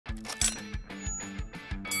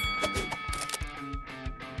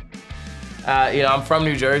You know, I'm from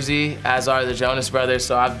New Jersey, as are the Jonas Brothers,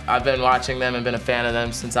 so I've been watching them and been a fan of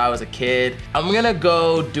them since I was a kid. I'm gonna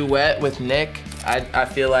go Duet with Nick. I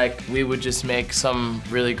feel like we would just make some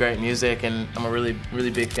really great music, and I'm a really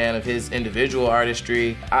big fan of his individual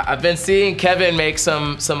artistry. I've been seeing Kevin make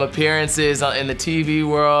some appearances in the TV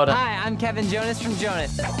world. Hi, I'm Kevin Jonas from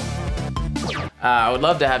Jonas. I would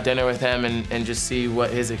love to have dinner with him and just see what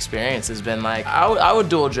his experience has been like. I would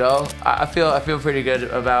duel Joe. I feel pretty good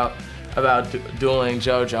about dueling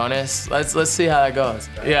Joe Jonas. Let's see how that goes.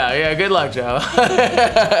 Yeah, good luck, Joe.